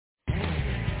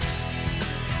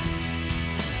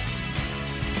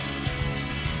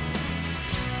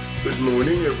Good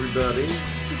morning, everybody.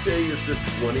 Today is the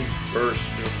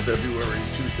 21st of February,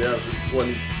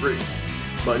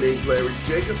 2023. My name's Larry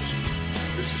Jacobs.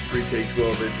 This is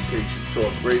K12 Education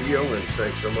Talk Radio, and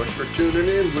thanks so much for tuning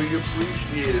in. We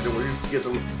appreciate it, and we're going to get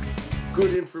some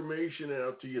good information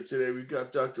out to you today. We've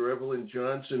got Dr. Evelyn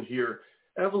Johnson here.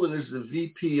 Evelyn is the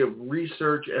VP of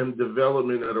Research and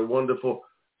Development at a wonderful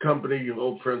company,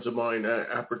 old friends of mine,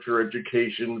 Aperture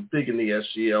Education, big in the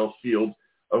SEL field.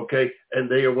 Okay,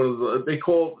 and they are one of the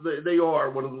they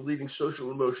are one of the leading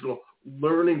social emotional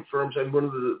learning firms and one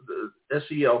of the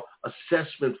SEL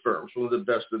assessment firms, one of the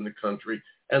best in the country.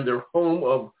 And they're home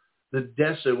of the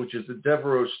DESA, which is the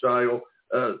Devereaux style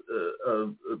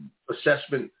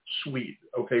assessment suite.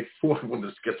 Okay,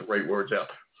 let's get the right words out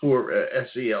for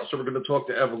SEL. So we're going to talk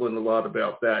to Evelyn a lot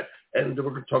about that, and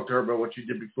we're going to talk to her about what she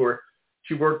did before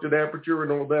she worked at Aperture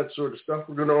and all that sort of stuff.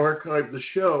 We're going to archive the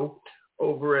show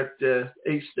over at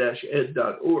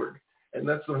ace-ed.org. And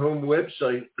that's the home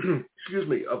website,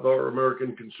 of our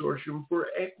American Consortium for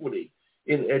Equity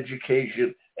in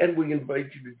Education. And we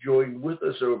invite you to join with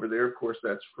us over there. Of course,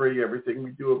 that's free. Everything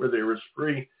we do over there is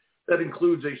free. That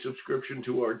includes a subscription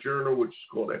to our journal, which is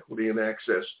called Equity and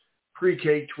Access.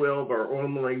 K12, our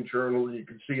online journal. You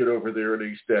can see it over there at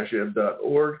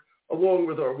ace-ed.org, along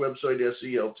with our website,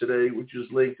 SEL Today, which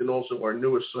is linked, and also our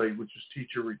newest site, which is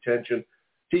teacher-retention.com.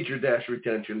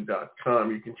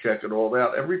 You can check it all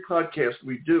out. Every podcast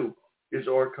we do is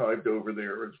archived over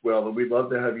there as well. And we'd love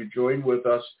to have you join with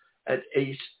us at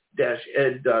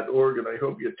ace-ed.org. And I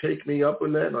hope you take me up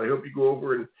on that. And I hope you go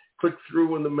over and click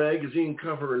through on the magazine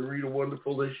cover and read a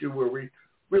wonderful issue where we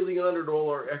really honored all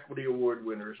our Equity Award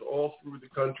winners all through the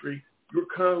country, your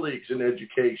colleagues in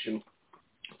education,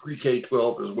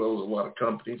 K12, as well as a lot of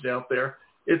companies out there,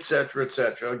 et cetera, et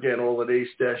cetera. Again, all at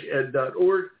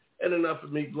ace-ed.org. And enough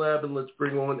of me blabbing. Let's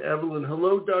bring on Evelyn.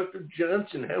 Hello, Dr.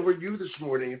 Johnson. How are you this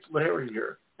morning? It's Larry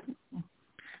here.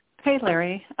 Hey,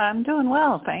 Larry. I'm doing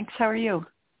well, thanks. How are you?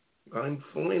 I'm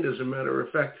fine, as a matter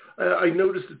of fact. I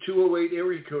noticed the 208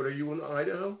 area code. Are you in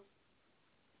Idaho?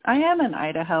 I am in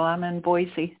Idaho. I'm in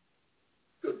Boise.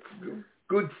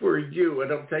 Good for you.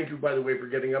 And thank you, by the way, for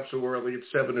getting up so early.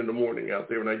 It's 7 in the morning out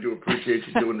there, and I do appreciate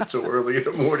you doing it so early in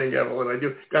the morning, Evelyn. I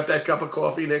do. Got that cup of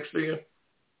coffee next to you?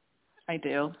 I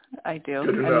do.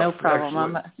 Good enough. No problem.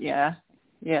 I'm a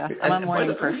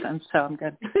morning person, so I'm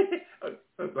good.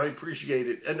 I appreciate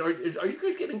it. And are you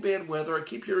guys getting bad weather? I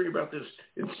keep hearing about this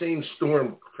insane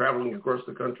storm traveling across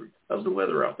the country. How's the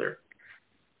weather out there?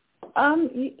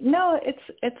 No,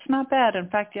 it's not bad. In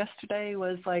fact, yesterday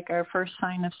was like our first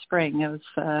sign of spring. It was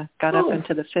got up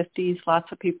into the 50s. Lots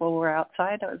of people were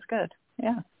outside. It was good.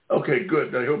 Yeah. Okay,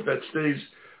 good. I hope that stays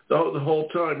the whole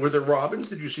time. Were there robins?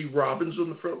 Did you see robins on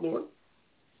the front lawn?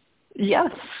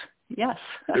 Yes.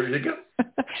 There you go.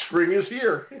 Spring is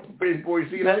here in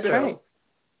Boise, That's Idaho. Right.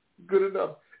 Good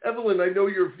enough. Evelyn, I know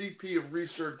you're VP of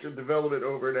Research and Development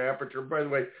over at Aperture. By the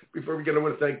way, before we get, I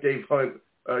want to thank Dave Hunt,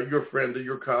 your friend and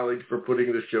your colleague, for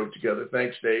putting this show together.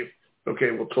 Thanks, Dave.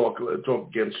 Okay, we'll talk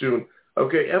again soon.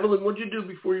 Okay, Evelyn, what did you do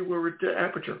before you were at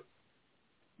Aperture?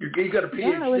 You got a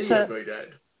PhD, I might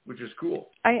add, which is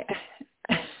cool.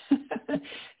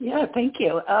 Yeah, thank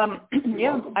you.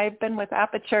 I've been with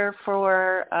Aperture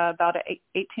for about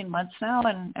 18 months now,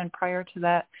 and prior to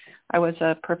that, I was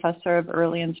a professor of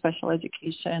early and special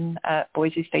education at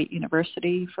Boise State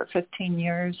University for 15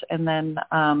 years, and then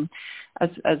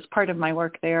as part of my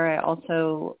work there, I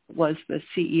also was the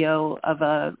CEO of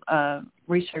a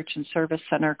research and service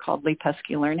center called Lee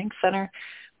Pesky Learning Center.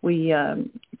 We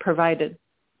provided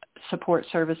support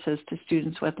services to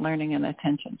students with learning and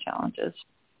attention challenges.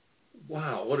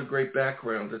 Wow, what a great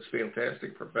background. That's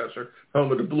fantastic, Professor.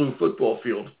 Home of the blue football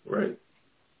field, right?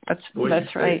 That's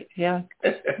right, yeah.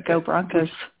 Go Broncos.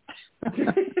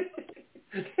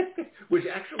 Which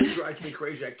actually drives me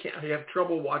crazy. I have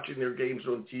trouble watching their games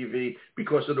on TV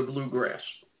because of the bluegrass.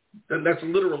 And that's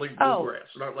literally bluegrass,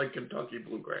 not like Kentucky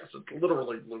bluegrass. It's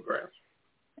literally bluegrass.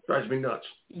 Drives me nuts.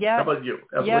 Yeah. How about you,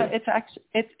 Evelyn?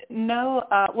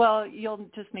 Yeah, well, you'll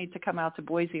just need to come out to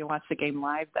Boise and watch the game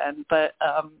live then. But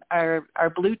our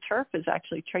blue turf is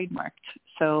actually trademarked,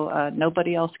 so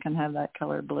nobody else can have that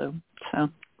color blue. So.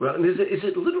 Well, and is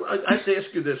it literally? I have to ask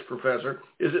you this, Professor.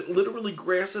 Is it literally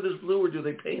grass that is blue, or do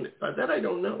they paint it? That I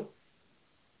don't know.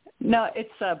 No, it's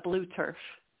blue turf.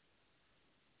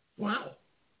 Wow.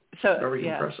 So very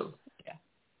impressive.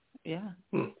 Yeah.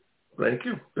 Thank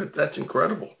you. That's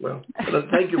incredible. Well,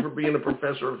 thank you for being a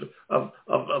professor of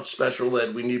special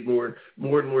ed. We need more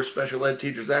and more special ed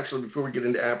teachers. Actually, before we get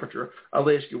into Aperture, I'll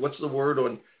ask you, what's the word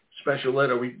on special ed?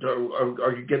 Are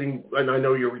you getting? And I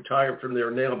know you're retired from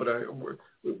there now, but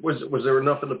Was there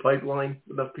enough in the pipeline?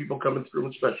 Enough people coming through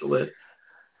in special ed?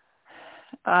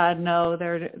 No,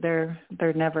 there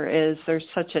never is. There's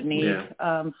such a need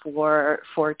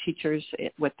for teachers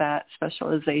with that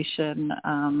specialization.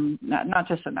 Not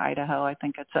just in Idaho. I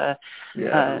think it's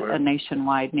a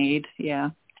nationwide need.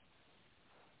 Yeah.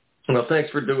 Well, thanks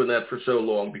for doing that for so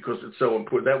long, because it's so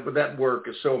important. That work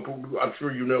is so important. I'm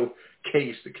sure you know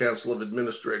CASE, the Council of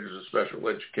Administrators of Special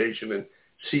Education, and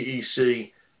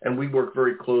CEC, and we work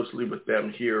very closely with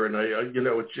them here. And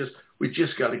we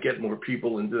just got to get more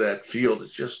people into that field.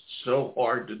 It's just so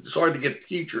hard. It's hard to get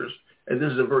teachers, and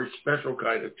this is a very special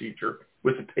kind of teacher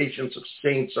with the patience of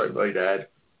saints, I might add.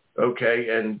 Okay,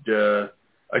 and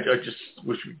I just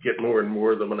wish we'd get more and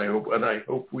more of them, and I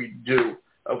hope we do.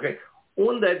 Okay.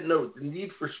 On that note, the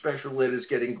need for special ed is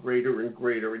getting greater and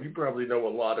greater, and you probably know a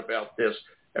lot about this.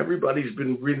 Everybody's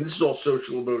been reading. This is all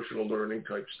social emotional learning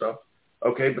type stuff,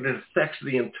 okay? But it affects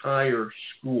the entire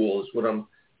school is what I'm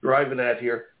driving at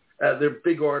here. There are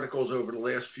big articles over the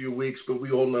last few weeks, but we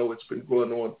all know it's been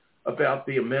going on about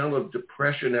the amount of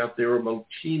depression out there among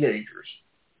teenagers,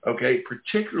 okay,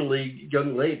 particularly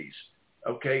young ladies,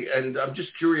 okay? And I'm just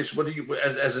curious, what do you,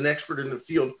 as an expert in the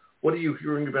field, what are you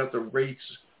hearing about the rates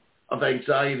of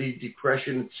anxiety,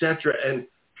 depression, etc., and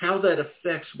how that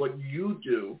affects what you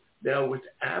do now with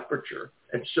Aperture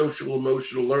and social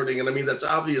emotional learning? And I mean, that's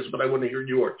obvious, but I want to hear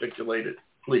you articulate it,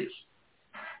 please.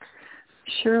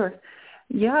 Sure.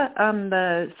 Yeah,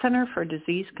 the Center for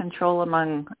Disease Control,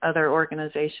 among other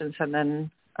organizations, have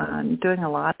been doing a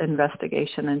lot of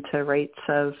investigation into rates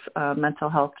of mental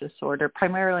health disorder,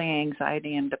 primarily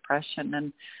anxiety and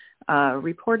depression, and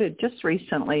reported just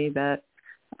recently that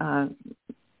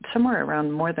somewhere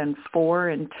around more than 4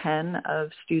 in 10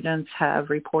 of students have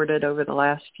reported over the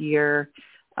last year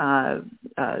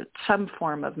some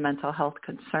form of mental health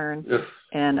concern,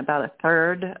 and about a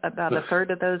third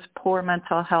of those poor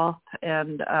mental health.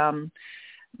 And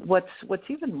what's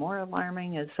even more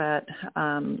alarming is that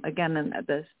again,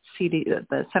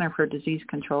 the Center for Disease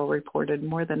Control reported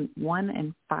more than 1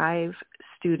 in 5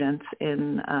 students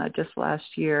in just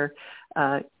last year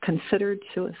considered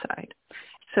suicide.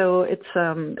 So it's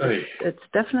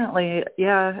definitely,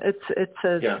 it's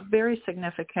a very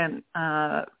significant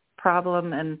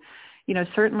problem, and,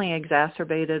 certainly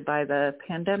exacerbated by the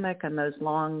pandemic and those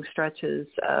long stretches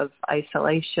of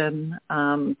isolation,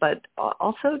 but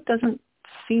also doesn't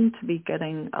seem to be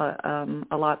getting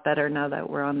a lot better now that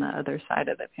we're on the other side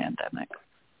of the pandemic.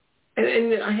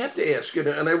 And I have to ask,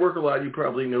 and I work a lot, you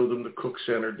probably know them, the Cook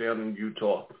Center down in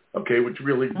Utah, okay, which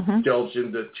really delves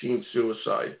into teen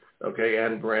suicide. Okay,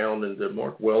 Ann Brown and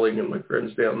Mark Welling and my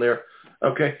friends down there.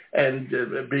 Okay, and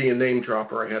being a name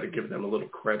dropper, I had to give them a little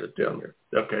credit down there.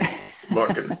 Okay,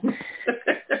 marketing.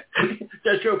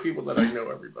 To show people that I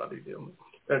know everybody down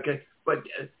there. Okay, but,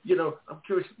 I'm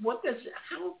curious,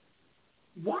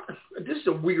 this is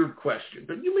a weird question,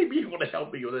 but you may be able to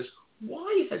help me with this.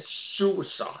 Why has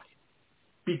suicide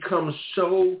become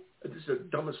so, this is the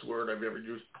dumbest word I've ever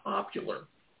used, popular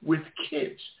with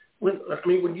kids?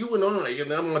 When you and I,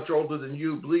 and I'm much older than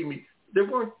you, believe me, there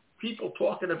weren't people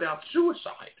talking about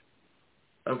suicide,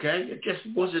 okay? It just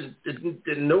wasn't,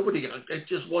 it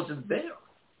just wasn't there.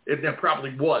 There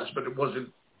probably was, but it wasn't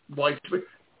widespread.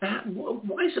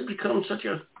 Why has it become such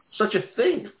a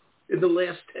thing in the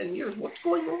last 10 years? What's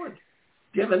going on? Do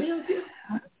you have any idea?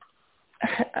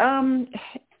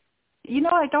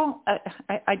 I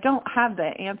don't have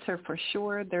the answer for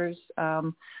sure. There's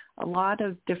a lot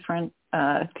of different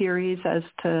theories as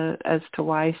to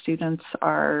why students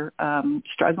are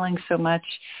struggling so much.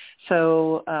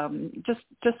 So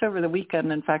just over the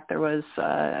weekend, in fact, there was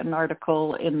an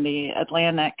article in the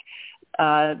Atlantic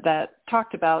that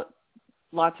talked about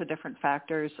lots of different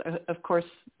factors. Of course,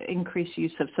 increased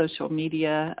use of social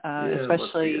media,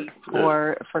 especially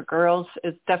for girls,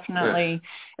 is definitely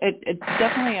it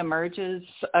definitely emerges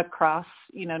across,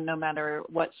 no matter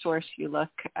what source you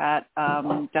look at,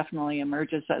 definitely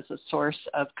emerges as a source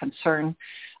of concern.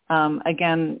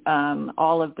 Again,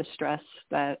 all of the stress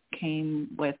that came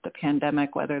with the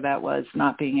pandemic, whether that was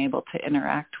not being able to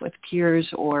interact with peers,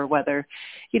 or whether,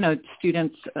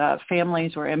 students,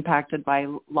 families were impacted by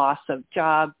loss of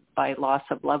job, by loss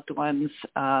of loved ones.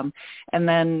 And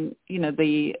then,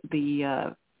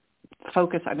 the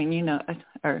focus,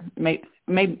 or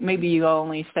maybe you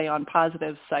only stay on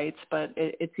positive sites, but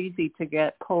it's easy to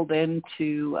get pulled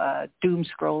into doom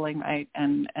scrolling, right,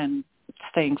 and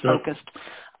staying focused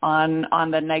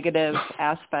on the negative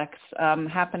aspects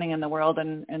happening in the world,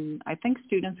 and I think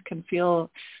students can feel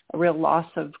a real loss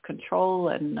of control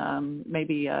and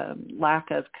maybe a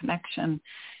lack of connection.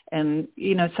 And,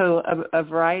 so a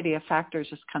variety of factors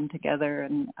just come together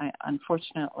and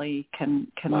unfortunately can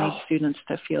make students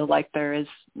to feel like there is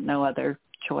no other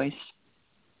choice.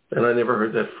 And I never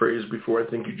heard that phrase before. I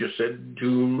think you just said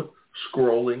doom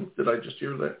scrolling. Did I just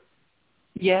hear that?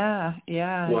 Yeah.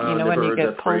 Wow, When you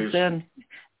get pulled phrase. in.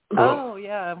 Oh,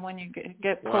 yeah, when you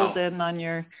get pulled in on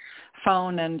your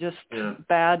phone and just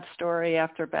bad story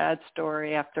after bad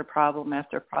story after problem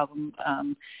after problem.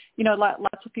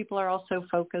 Lots of people are also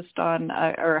focused on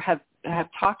or have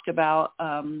talked about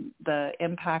the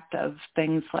impact of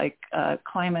things like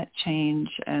climate change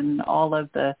and all of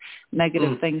the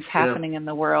negative things happening in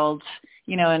the world.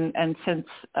 And since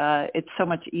it's so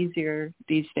much easier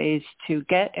these days to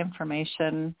get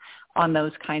information on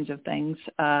those kinds of things,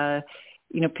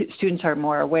 students are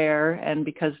more aware, and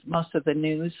because most of the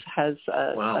news has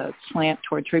a slant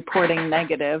towards reporting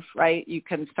negative, right? You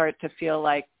can start to feel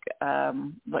like,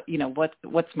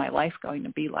 what's my life going to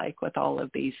be like with all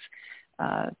of these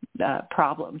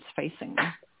problems facing me?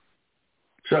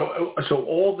 So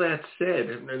all that said,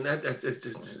 and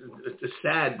it's a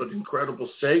sad but incredible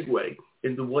segue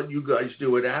into what you guys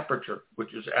do at Aperture,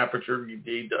 which is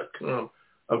aperture.com.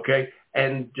 Okay,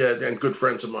 and good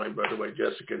friends of mine, by the way,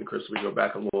 Jessica and Chris. We go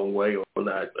back a long way on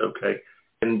that. Okay,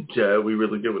 and we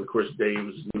really do. And of course, Dave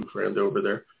is a new friend over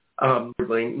there.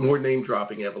 More name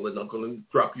dropping, Evelyn. I'm going to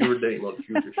drop your name on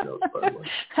future shows, by the way.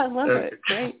 I love it.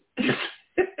 Great.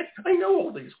 I know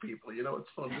all these people. It's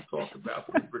fun to talk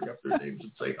about them, bring up their names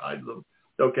and say hi to them.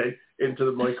 Okay, into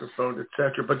the microphone,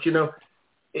 etc. But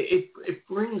it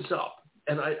brings up.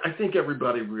 And I think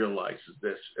everybody realizes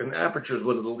this, and Aperture is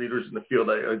one of the leaders in the field.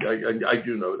 I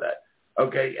do know that.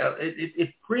 Okay,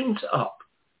 it brings up,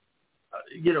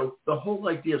 the whole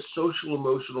idea of social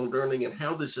emotional learning and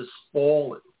how this has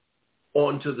fallen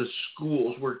onto the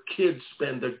schools where kids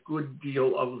spend a good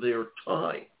deal of their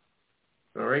time.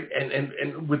 All right,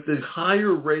 and with the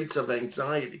higher rates of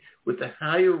anxiety, with the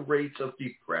higher rates of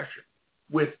depression,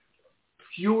 with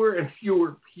fewer and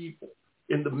fewer people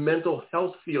in the mental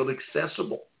health field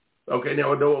accessible. Okay,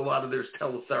 now I know a lot of there's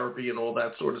teletherapy and all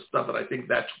that sort of stuff, and I think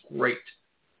that's great.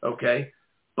 Okay,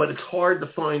 but it's hard to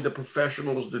find the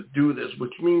professionals that do this,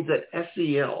 which means that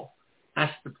SEL has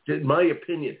to, in my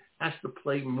opinion, has to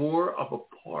play more of a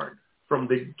part from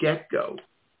the get-go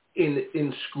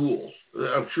in schools.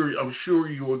 I'm sure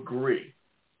you agree.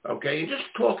 Okay, and just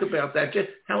talk about that, just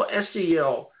how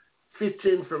SEL fits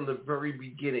in from the very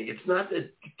beginning. It's not that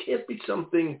it can't be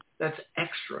something that's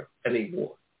extra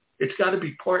anymore. It's got to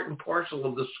be part and parcel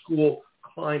of the school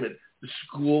climate, the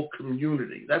school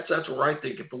community. That's where I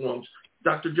think it belongs.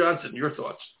 Dr. Johnson, your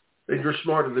thoughts? And you're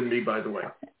smarter than me, by the way.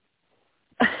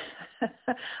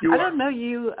 I don't know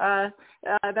you.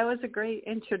 That was a great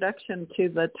introduction to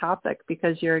the topic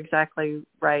because you're exactly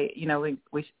right.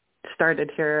 We started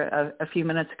here a few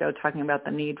minutes ago talking about the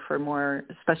need for more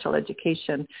special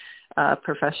education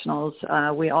professionals.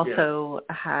 We also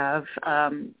have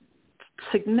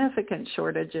significant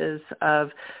shortages of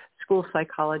school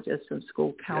psychologists and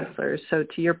school counselors. So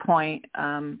to your point,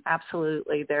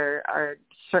 absolutely, there are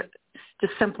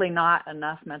just simply not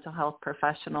enough mental health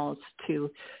professionals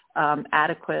to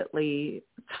adequately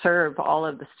serve all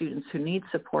of the students who need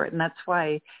support. And that's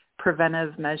why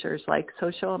preventive measures like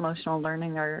social emotional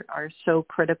learning are so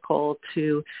critical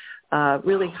to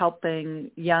really helping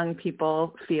young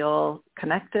people feel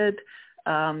connected,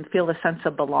 feel a sense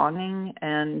of belonging,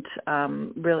 and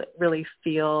really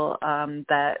feel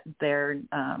that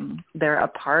they're a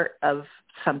part of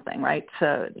something, right?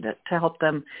 So to help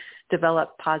them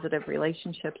develop positive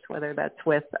relationships, whether that's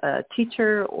with a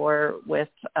teacher or with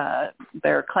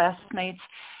their classmates.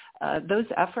 Those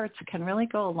efforts can really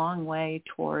go a long way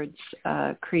towards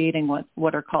creating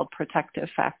what are called protective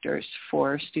factors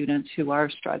for students who are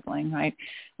struggling, right?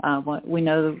 We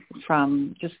know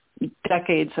from just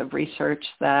decades of research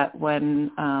that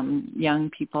when young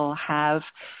people have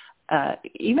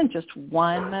even just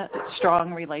one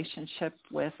strong relationship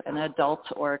with an adult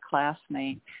or a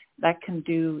classmate, that can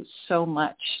do so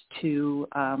much to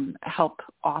help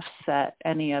offset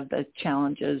any of the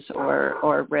challenges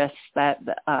or risks that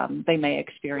they may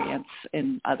experience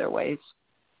in other ways.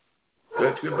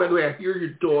 That's good. By the way, I hear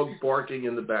your dog barking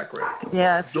in the background.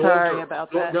 Yeah, sorry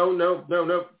about that.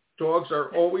 No. Dogs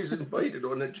are always invited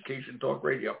on Education Talk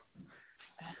Radio.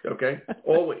 Okay?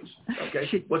 Always.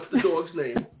 Okay? What's the dog's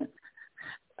name?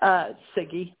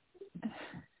 Siggy.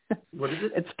 What is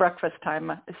it? It's breakfast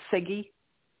time. Siggy.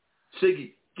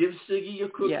 Siggy. Give Siggy a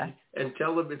cookie and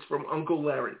tell him it's from Uncle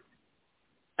Larry.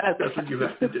 Okay. That's what you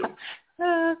have to do.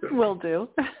 Will do.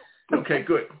 Okay,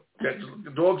 good.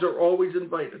 The dogs are always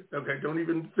invited. Okay, don't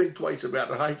even think twice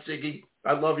about it. Hi, Siggy.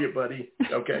 I love you, buddy.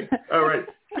 Okay, all right.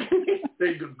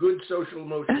 They're a good social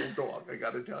emotional dog, I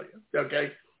got to tell you.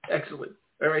 Okay, excellent.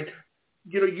 All right.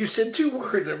 You said two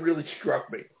words that really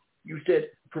struck me. You said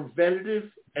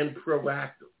preventative and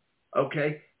proactive.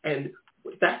 Okay, and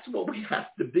that's what we have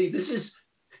to be. This is,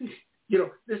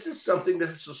 this is something that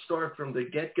has to start from the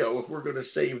get-go if we're going to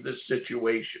save this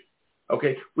situation.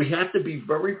 Okay, we have to be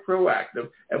very proactive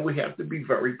and we have to be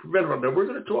very preventative. Now, we're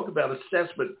going to talk about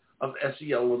assessment of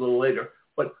SEL a little later,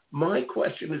 but my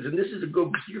question is, and this is a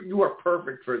good, you are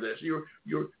perfect for this.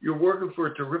 You're working for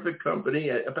a terrific company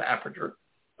at Aperture,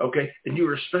 okay, and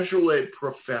you're a special ed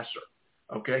professor,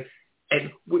 okay, and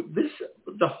with this,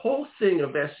 the whole thing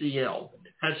of SEL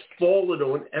has fallen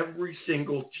on every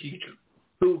single teacher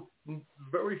who,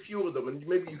 very few of them, and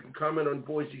maybe you can comment on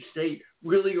Boise State,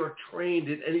 really are trained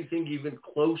in anything even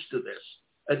close to this.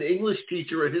 An English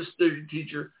teacher, a history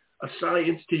teacher, a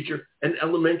science teacher, an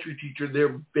elementary teacher,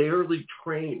 they're barely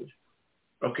trained,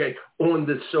 okay, on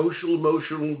the social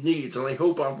emotional needs. And I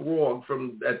hope I'm wrong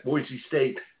at Boise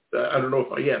State. I don't know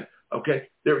if I am, okay?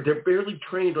 They're barely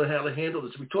trained on how to handle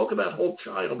this. We talk about whole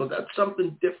child, but that's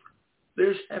something different.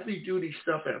 There's heavy-duty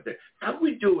stuff out there. How are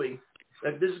we doing?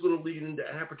 And this is going to lead into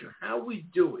Aperture. How are we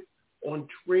doing on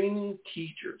training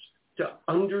teachers to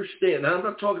understand? Now, I'm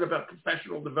not talking about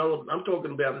professional development. I'm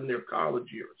talking about in their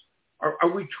college years.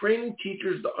 Are we training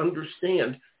teachers to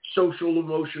understand social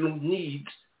emotional needs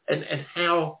and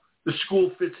how the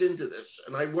school fits into this?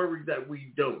 And I worry that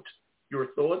we don't. Your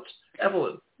thoughts?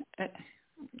 Evelyn?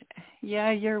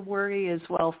 Yeah, your worry is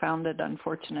well-founded,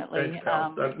 unfortunately. Thanks,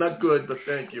 That's not good, but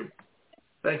thank you.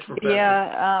 Thanks for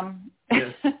that.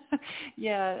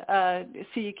 Yeah.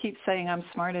 See, you keep saying I'm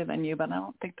smarter than you, but I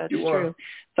don't think that's true.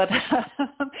 But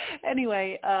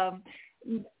anyway,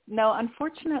 no,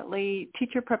 unfortunately,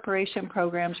 teacher preparation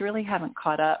programs really haven't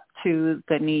caught up to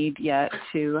the need yet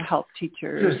to help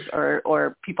teachers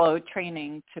or people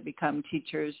training to become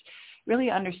teachers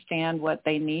really understand what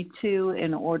they need to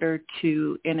in order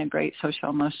to integrate social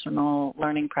emotional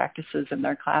learning practices in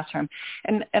their classroom.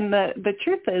 And the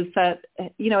truth is that,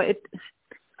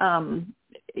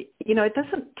 it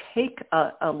doesn't take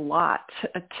a lot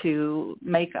to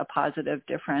make a positive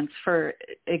difference. For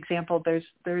example,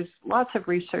 there's lots of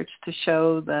research to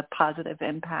show the positive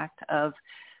impact of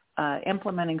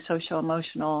implementing social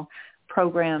emotional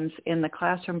programs in the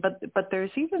classroom, but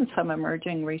there's even some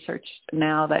emerging research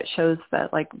now that shows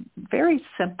that like very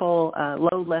simple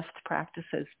low lift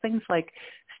practices, things like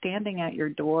standing at your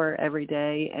door every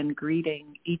day and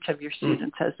greeting each of your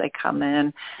students as they come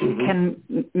in, can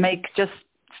make just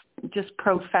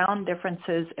profound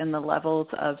differences in the levels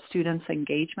of students'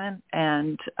 engagement.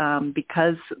 And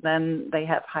because then they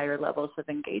have higher levels of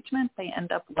engagement, they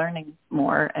end up learning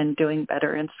more and doing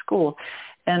better in school.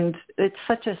 And it's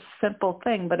such a simple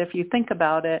thing, but if you think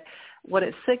about it, what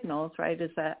it signals, right, is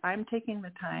that I'm taking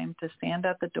the time to stand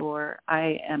at the door.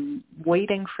 I am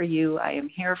waiting for you. I am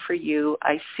here for you.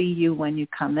 I see you when you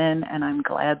come in, and I'm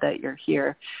glad that you're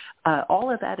here. All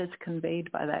of that is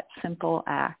conveyed by that simple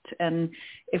act. And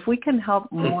if we can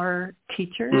help more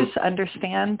teachers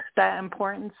understand that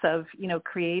importance of,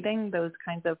 creating those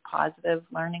kinds of positive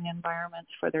learning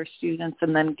environments for their students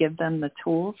and then give them the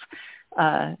tools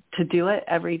to do it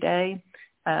every day,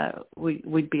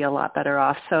 we'd be a lot better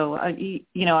off. So,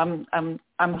 I'm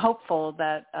hopeful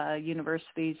that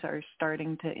universities are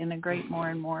starting to integrate more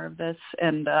and more of this.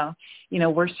 And,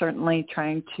 we're certainly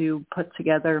trying to put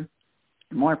together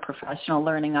more professional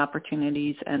learning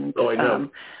opportunities and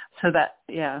so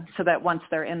that once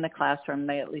they're in the classroom,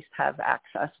 they at least have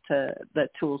access to the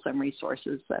tools and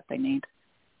resources that they need.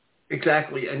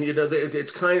 Exactly. And,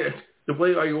 it's kind of the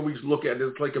way I always look at it,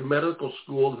 it's like a medical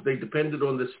school if they depended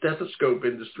on the stethoscope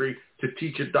industry to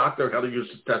teach a doctor how to use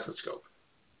a stethoscope.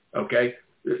 Okay?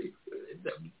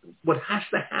 What has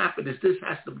to happen is this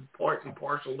has to be part and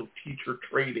parcel of teacher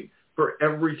training for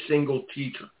every single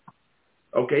teacher.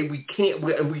 Okay? We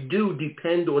do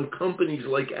depend on companies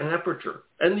like Aperture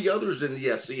and the others in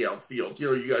the SEL field.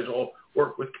 You guys all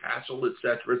work with Castle, et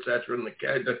cetera, in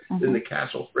the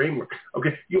Castle framework.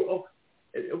 Okay?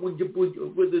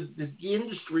 The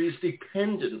industry is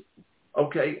dependent,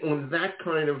 on that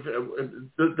kind of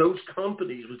those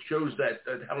companies, which shows that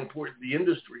how important the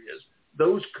industry is.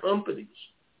 Those companies,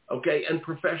 and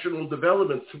professional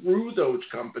development through those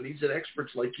companies and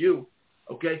experts like you,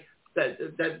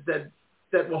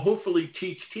 that will hopefully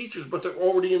teach teachers, but they're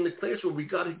already in the classroom. We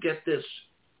got to get this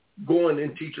gone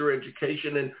in teacher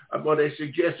education. And what I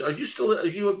suggest, are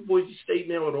you at Boise State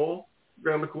now at all?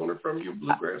 Around the corner from you,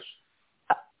 Bluegrass?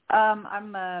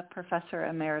 I'm a professor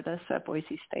emeritus at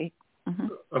Boise State. Mm-hmm.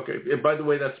 Okay. And by the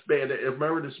way, that's bad.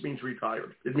 Emeritus means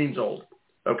retired. It means old.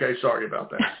 Okay. Sorry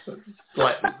about that.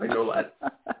 Latin. I know Latin.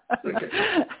 Okay.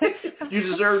 You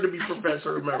deserve to be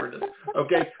professor emeritus.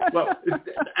 Okay. Well,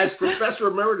 as professor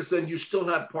emeritus, then you still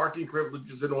have parking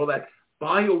privileges and all that.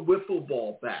 Buy a wiffle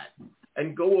ball bat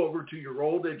and go over to your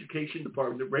old education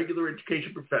department, the regular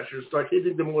education professors, start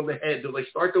hitting them on the head till they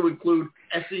start to include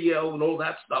SEL and all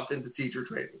that stuff into teacher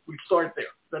training. We start there.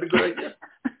 Is that a good idea?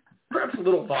 Perhaps a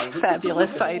little fun.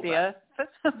 Fabulous idea.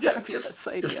 Yeah, Fabulous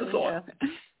idea. Just a thought.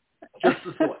 Yeah. Just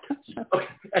a thought.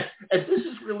 Okay. And this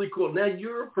is really cool. Now,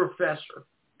 you're a professor,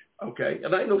 okay?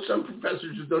 And I know some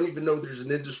professors who don't even know there's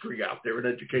an industry out there, an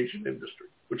education industry,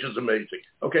 which is amazing.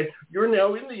 Okay? You're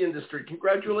now in the industry.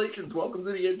 Congratulations. Welcome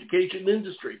to the education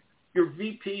industry. You're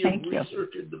VP of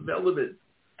Research and Development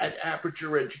at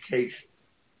Aperture Education.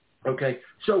 Okay?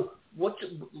 So let's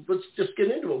just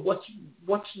get into it.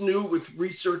 What's new with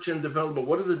research and development?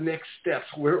 What are the next steps?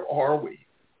 Where are we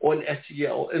on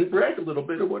SEL? And brag a little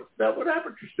bit about what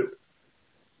Aperture's doing.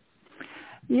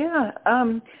 Yeah.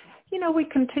 We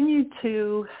continue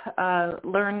to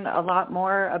learn a lot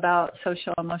more about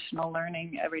social emotional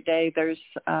learning every day. There's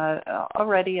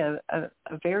already a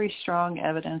very strong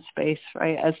evidence base,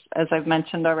 right, as I've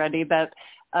mentioned already, that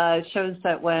shows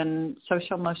that when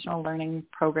social emotional learning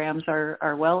programs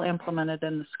are well implemented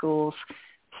in the schools,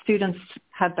 students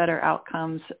have better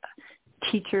outcomes,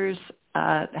 teachers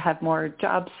have more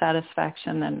job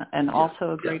satisfaction and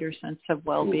also a greater sense of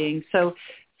well-being. So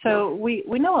we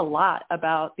know a lot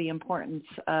about the importance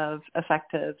of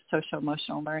effective social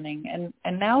emotional learning,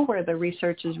 and now where the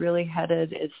research is really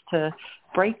headed is to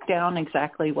break down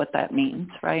exactly what that means,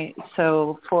 right?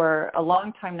 So for a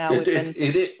long time now we've been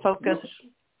focused.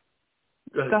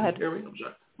 Go ahead. I'm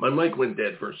sorry. My mic went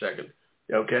dead for a second.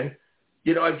 Okay.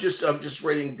 I'm just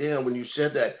writing down when you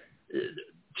said that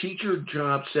teacher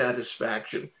job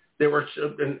satisfaction. There were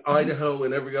in Idaho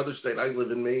and every other state. I live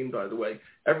in Maine, by the way.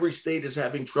 Every state is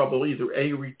having trouble either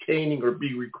A, retaining or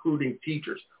B, recruiting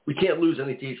teachers. We can't lose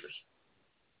any teachers.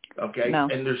 Okay? No.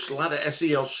 And there's a lot of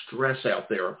SEL stress out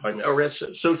there, or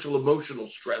social emotional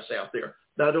stress out there,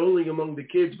 not only among the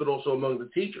kids, but also among the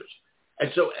teachers.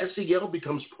 And so SEL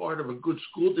becomes part of a good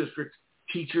school district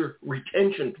teacher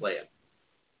retention plan.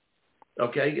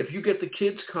 Okay, if you get the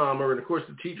kids calmer, and of course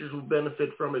the teachers will benefit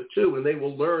from it too, and they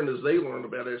will learn as they learn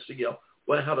about SEL,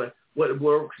 what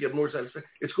works, get more satisfaction.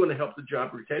 It's going to help the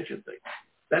job retention thing.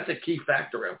 That's a key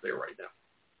factor out there right now.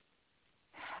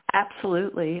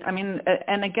 Absolutely. I mean,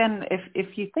 and again,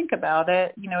 if you think about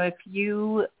it, if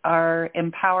you are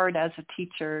empowered as a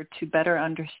teacher to better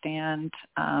understand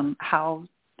how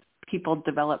people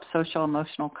develop social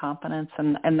emotional competence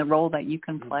and the role that you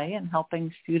can play in helping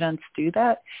students do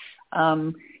that,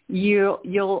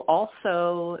 you'll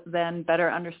also then better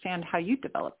understand how you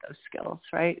develop those skills,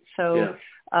 right? So,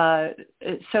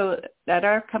 so at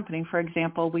our company, for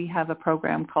example, we have a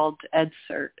program called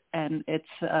EdCert, and it's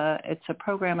a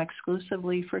program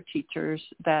exclusively for teachers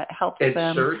that helps them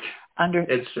under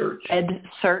EdCert, like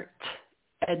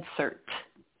SEARCH.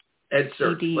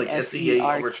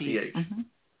 Mm-hmm.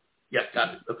 Yeah,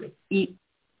 got it. Okay.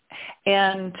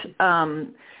 And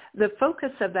the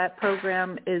focus of that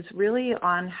program is really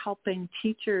on helping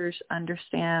teachers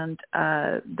understand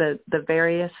the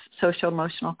various social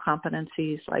emotional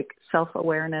competencies like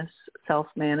self-awareness,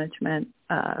 self-management,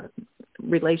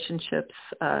 relationships,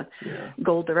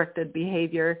 goal-directed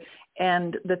behavior,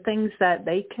 and the things that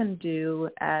they can do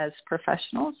as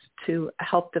professionals to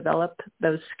help develop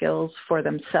those skills for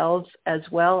themselves, as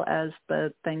well as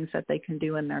the things that they can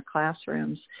do in their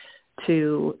classrooms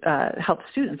to help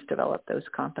students develop those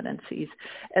competencies.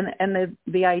 And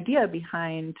the idea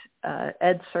behind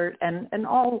EdCert and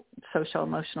all social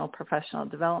emotional professional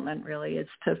development really is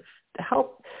to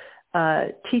help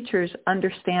teachers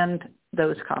understand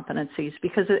those competencies,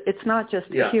 because it's not just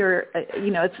here,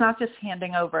 it's not just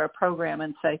handing over a program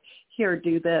and say, here,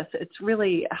 do this. It's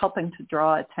really helping to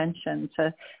draw attention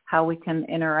to how we can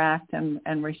interact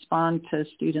and respond to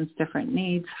students' different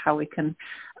needs, how we can,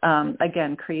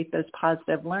 again, create those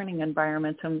positive learning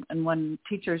environments. And when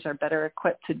teachers are better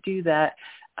equipped to do that,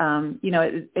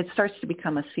 it starts to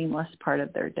become a seamless part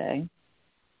of their day.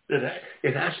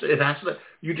 It has to,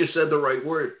 you just said the right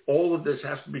word. All of this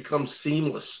has to become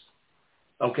seamless.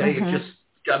 Okay, Mm-hmm. It's just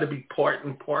got to be part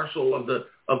and parcel of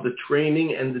the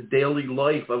training and the daily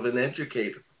life of an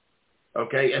educator.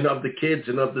 Okay, and of the kids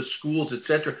and of the schools,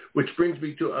 etc. Which brings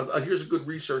me to here's a good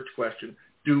research question.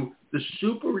 do the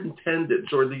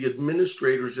superintendents or the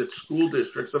administrators at school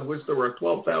districts, of which there are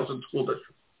 12,000 school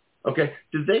districts, okay,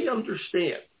 do they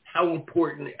understand how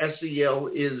important SEL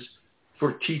is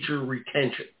for teacher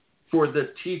retention, for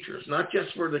the teachers, not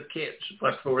just for the kids,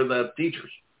 but for the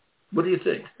teachers? What do you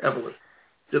think, Evelyn?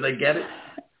 Do they get it?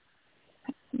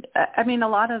 I mean, a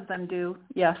lot of them do,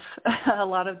 yes. A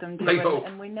lot of them do.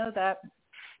 And we know that.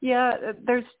 Yeah,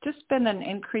 there's just been an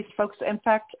increased focus. In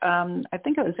fact, I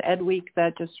think it was Ed Week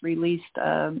that just released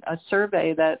a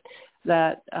survey that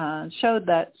showed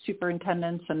that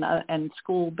superintendents and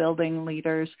school building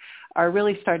leaders are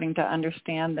really starting to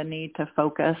understand the need to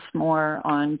focus more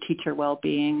on teacher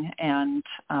well-being and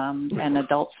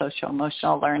adult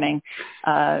social-emotional learning.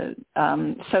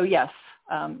 So yes,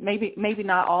 maybe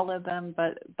not all of them,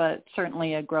 but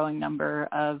certainly a growing number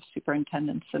of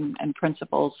superintendents and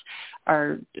principals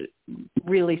are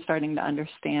really starting to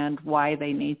understand why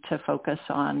they need to focus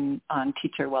on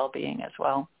teacher well-being as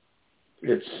well.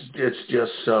 It's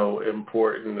just so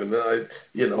important, and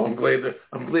I'm glad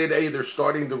they're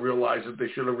starting to realize it. They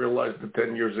should have realized it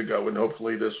 10 years ago, and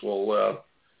hopefully this will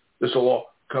all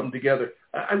come together.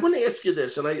 I want to ask you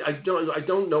this, and I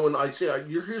don't know, and I say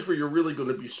here's where you're really going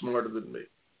to be smarter than me.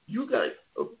 You guys,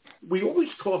 we always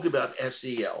talk about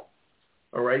SEL,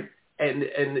 all right, and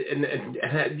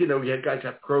you guys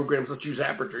have programs. Let's use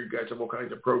Aperture. You guys have all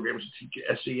kinds of programs to teach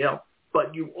you SEL.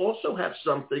 But you also have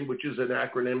something, which is an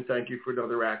acronym, thank you for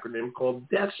another acronym, called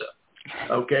DESSA,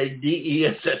 okay,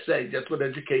 DESSA. That's what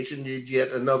education needs, yet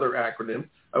another acronym,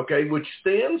 okay, which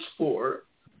stands for,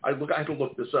 I had to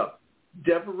look this up,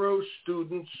 Devereaux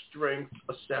Student Strength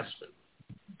Assessment.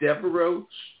 Devereaux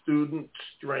Student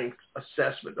Strength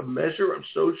Assessment, a measure of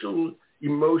social,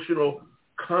 emotional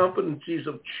competencies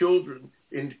of children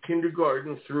in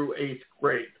kindergarten through 8th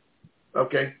grade.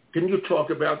 Okay, can you talk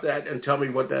about that and tell me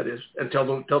what that is, and tell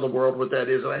the world what that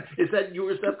is? Is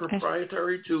that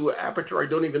proprietary to Aperture? I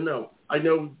don't even know. I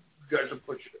know you guys are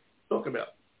pushing it. Talk about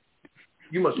it.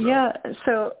 You must know. Yeah.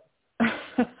 So.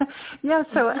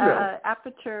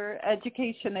 Aperture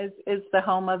Education is the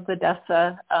home of the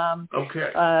DESSA.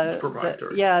 Okay.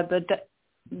 Proprietary.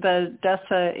 The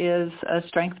DESSA is a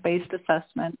strength-based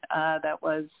assessment that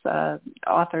was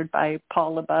authored by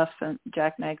Paul LaBeouf and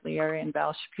Jack Naglieri and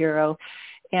Val Shapiro.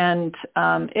 And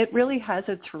it really has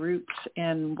its roots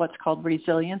in what's called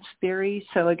resilience theory.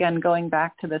 So again, going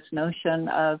back to this notion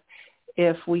of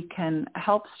if we can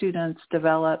help students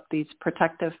develop these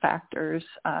protective factors,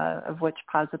 of which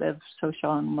positive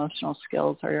social and emotional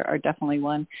skills are definitely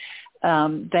one,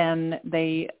 then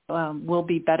they will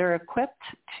be better equipped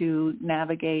to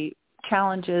navigate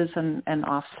challenges and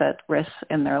offset risks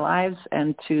in their lives,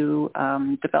 and to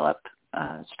develop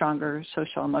stronger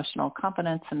social emotional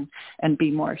competence and be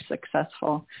more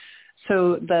successful.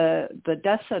 So the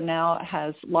DESSA now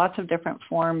has lots of different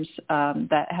forms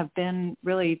that have been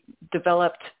really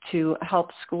developed to help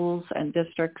schools and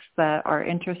districts that are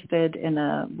interested in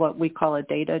what we call a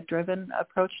data-driven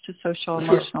approach to social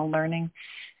emotional learning,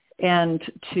 and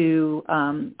to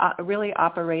really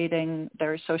operating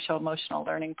their social emotional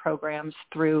learning programs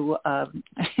through,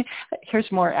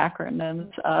 here's more acronyms,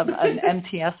 an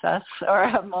MTSS, or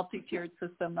a multi-tiered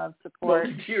system of support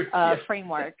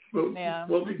framework.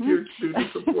 Multi-tiered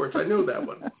student supports. I know that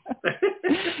one.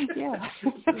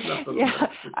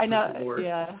 I know.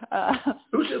 Yeah.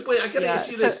 Wait, I got to ask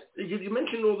you this. You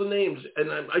mentioned all the names, and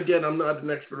I'm not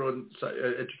an expert on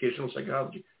educational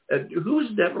psychology. Who's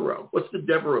Devereaux? What's the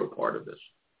Devereaux part of this?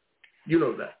 You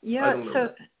know that. Yeah. I don't know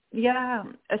that. Yeah.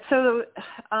 So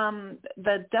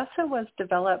the DESSA was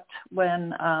developed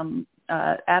when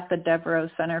at the Devereaux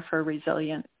Center for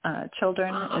Resilient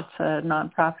Children. It's a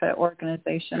nonprofit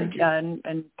organization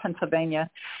in Pennsylvania.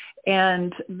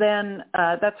 And then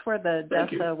that's where the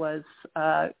DESSA was,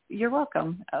 you're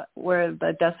welcome, where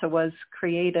the DESSA was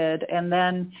created. And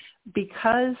then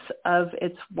because of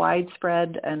its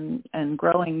widespread and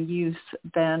growing use,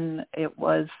 then it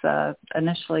was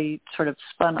initially sort of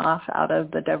spun off out of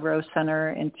the Devereaux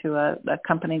Center into a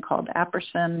company called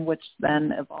Aperture, which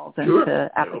then evolved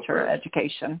into Aperture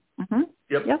Education. Mm-hmm.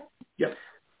 Yep.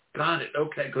 Got it.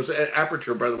 Okay. Because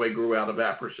Aperture, by the way, grew out of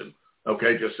Aperture.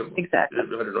 Okay, exactly. I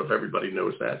don't know if everybody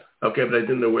knows that. Okay, but I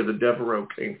didn't know where the Devereaux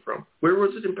came from. Where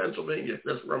was it in Pennsylvania?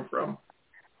 That's where I'm from.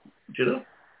 Do you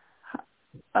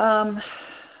know?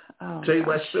 Say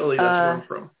West Philly. That's where I'm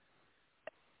from.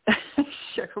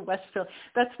 Sure, West Philly.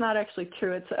 That's not actually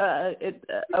true. It's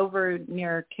over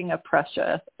near King of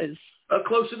Prussia. Is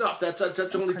close enough. That's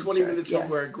only 20 minutes from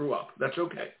where I grew up. That's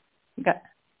okay.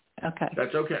 Okay.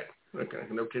 That's okay. Okay,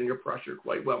 I know King of Prussia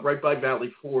quite well. Right by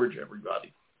Valley Forge,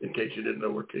 everybody. In case you didn't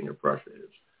know where King of Prussia is.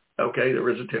 Okay, there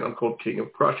is a town called King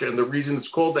of Prussia, and the reason it's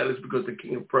called that is because the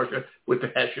King of Prussia with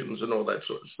the Hessians and all that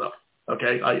sort of stuff.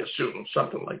 Okay, I assume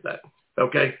something like that.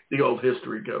 Okay, the old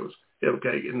history goes.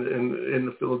 Okay, in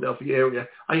the Philadelphia area.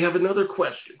 I have another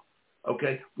question.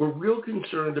 Okay, we're real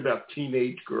concerned about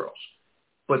teenage girls,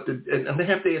 but and I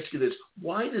have to ask you this: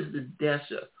 why does the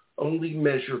DESA only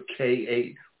measure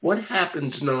K8? What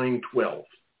happens 9-12?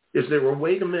 Is there a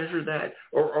way to measure that,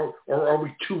 or are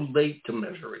we too late to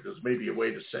measure it? Is maybe a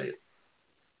way to say it.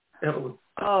 Evelyn.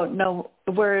 Oh, no,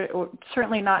 we're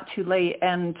certainly not too late.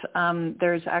 And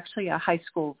there's actually a high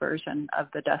school version of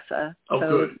the DESA. Oh, so,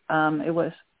 good.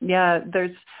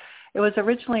 It was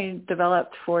originally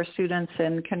developed for students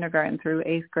in kindergarten through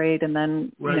 8th grade, and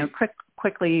then, right.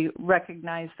 quickly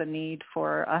recognized the need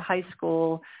for a high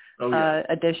school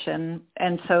edition.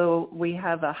 And so we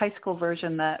have a high school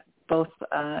version that both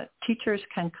teachers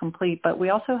can complete, but we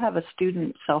also have a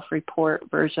student self-report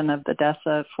version of the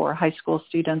DESA for high school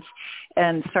students.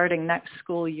 And starting next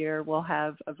school year, we'll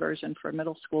have a version for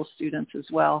middle school students as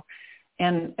well.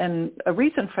 And a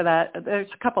reason for that, there's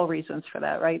a couple of reasons for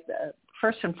that, right?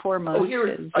 First and foremost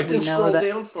is I didn't scroll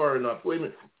down far enough. Wait a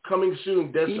minute. Coming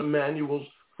soon, DESA manuals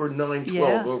for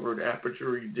 9-12 over at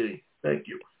Aperture ED. Thank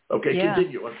you. Okay,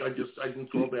 continue. I didn't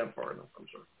scroll down far enough. I'm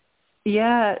sorry.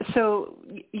 Yeah. So,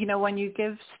 when you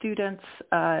give students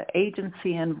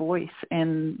agency and voice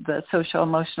in the social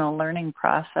emotional learning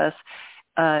process,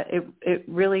 it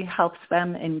really helps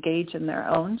them engage in their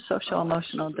own social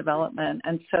emotional development.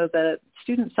 And so the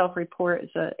student self-report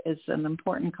is an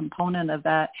important component of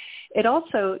that. It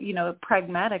also,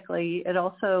 pragmatically, it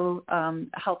also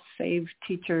helps save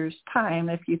teachers time.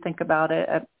 If you think about it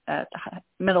at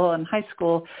middle and high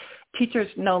school, teachers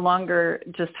no longer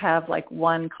just have like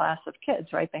one class of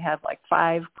kids, right? They have like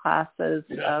 5 classes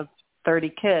of 30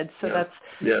 kids. So that's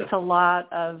a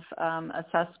lot of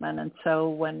assessment. And so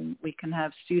when we can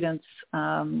have students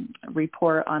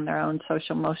report on their own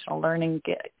social emotional learning,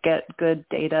 get good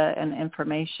data and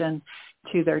information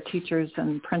to their teachers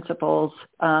and principals,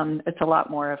 it's a lot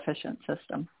more efficient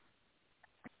system.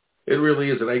 It really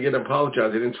is. And I again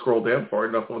apologize. I didn't scroll down far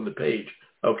enough on the page.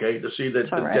 Okay, to see that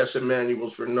the DESA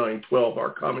manuals for 9-12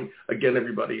 are coming. Again,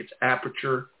 everybody, it's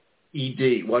Aperture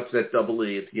ED. What's that double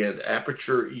E at the end?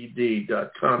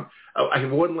 ApertureED.com. I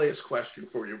have one last question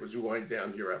for you as we wind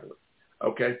down here, Evelyn.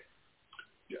 Okay?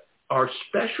 Are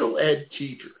special ed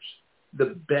teachers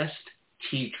the best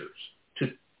teachers to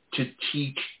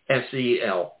teach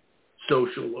SEL,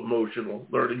 social emotional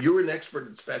learning? You're an expert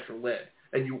in special ed,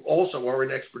 and you also are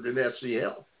an expert in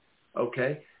SEL.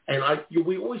 Okay? And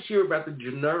we always hear about the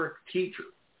generic teacher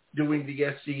doing the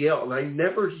SEL, and I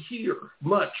never hear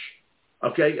much,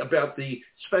 about the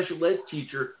special ed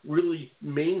teacher really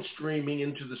mainstreaming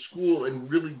into the school and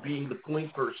really being the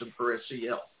point person for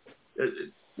SEL.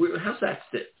 How's that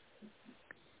fit,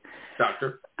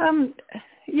 Doctor?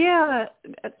 Yeah,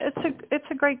 it's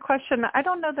a great question. I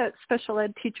don't know that special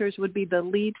ed teachers would be the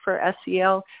lead for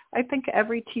SEL. I think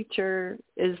every teacher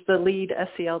is the lead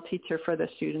SEL teacher for the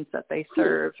students that they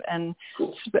serve, and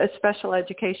special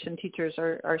education teachers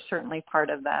are certainly part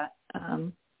of that.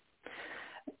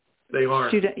 They are.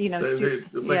 I said,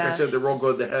 they're all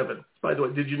going to heaven. By the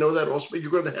way, did you know that?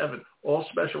 You're going to heaven. All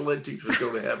special ed teachers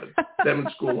go to heaven. Them and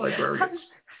school librarians.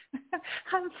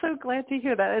 I'm so glad to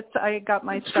hear that. I got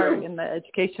my start in the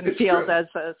education field as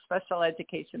a special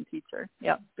education teacher.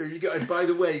 Yeah. There you go. And by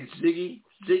the way,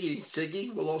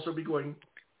 Ziggy will also be going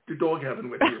to dog heaven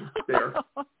with you there.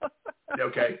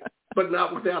 Okay. But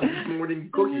not without his morning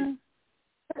cookie.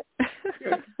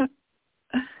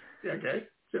 Okay.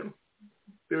 So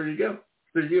there you go.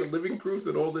 There you go. Living proof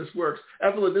that all this works.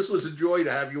 Evelyn, this was a joy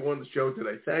to have you on the show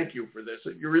today. Thank you for this.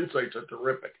 Your insights are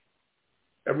terrific.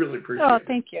 I really appreciate it. Oh,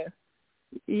 thank you.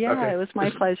 Yeah, It was my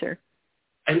pleasure.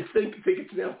 And think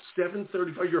it's now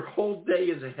 7:35. Your whole day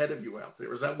is ahead of you out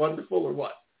there. Is that wonderful or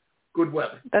what? Good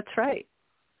weather. That's right.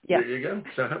 Yeah. There you go.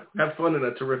 So have fun in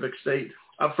a terrific state.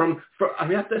 I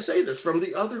have to say this, from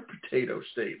the other potato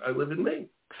state. I live in Maine.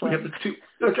 We have the two.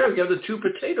 No, Jerry, we have the 2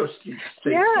 potato states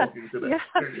talking today. Yeah.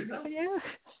 There you go. Yeah.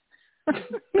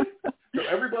 So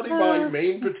everybody buy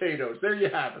Maine potatoes. There you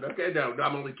have it. Okay, no,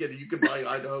 I'm only kidding. You can buy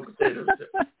Idaho potatoes too.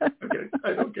 Okay,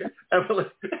 I don't care.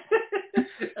 Evelyn,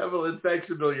 thanks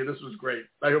a million. This was great.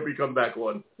 I hope you come back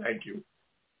on. Thank you.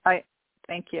 Thank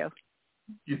you.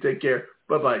 You take care.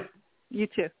 Bye-bye. You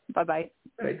too. Bye-bye.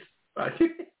 Thanks. Bye.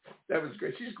 That was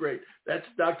great. She's great. That's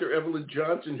Dr. Evelyn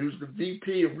Johnson, who's the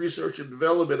VP of Research and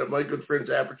Development at my good friends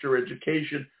Aperture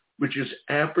Education, which is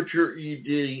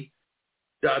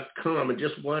ApertureED.com. And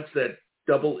just watch that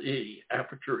double E,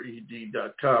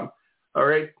 ApertureED.com. All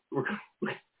right.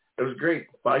 It was great.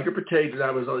 Buy your potatoes.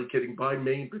 I was only kidding. Buy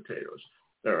Maine potatoes.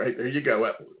 All right, there you go,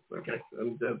 Evelyn. Okay,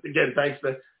 and again, thanks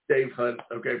to Dave Hunt,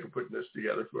 okay, for putting this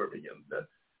together for me. And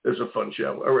it was a fun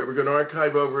show. All right, we're going to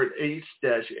archive over at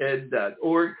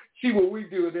ace-ed.org. See what we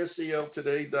do at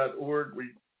seltoday.org.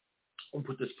 We'll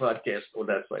put this podcast on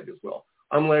that site as well.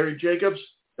 I'm Larry Jacobs.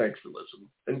 Thanks for listening.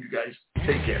 And you guys,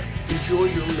 take care. Enjoy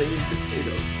your Maine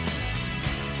potatoes.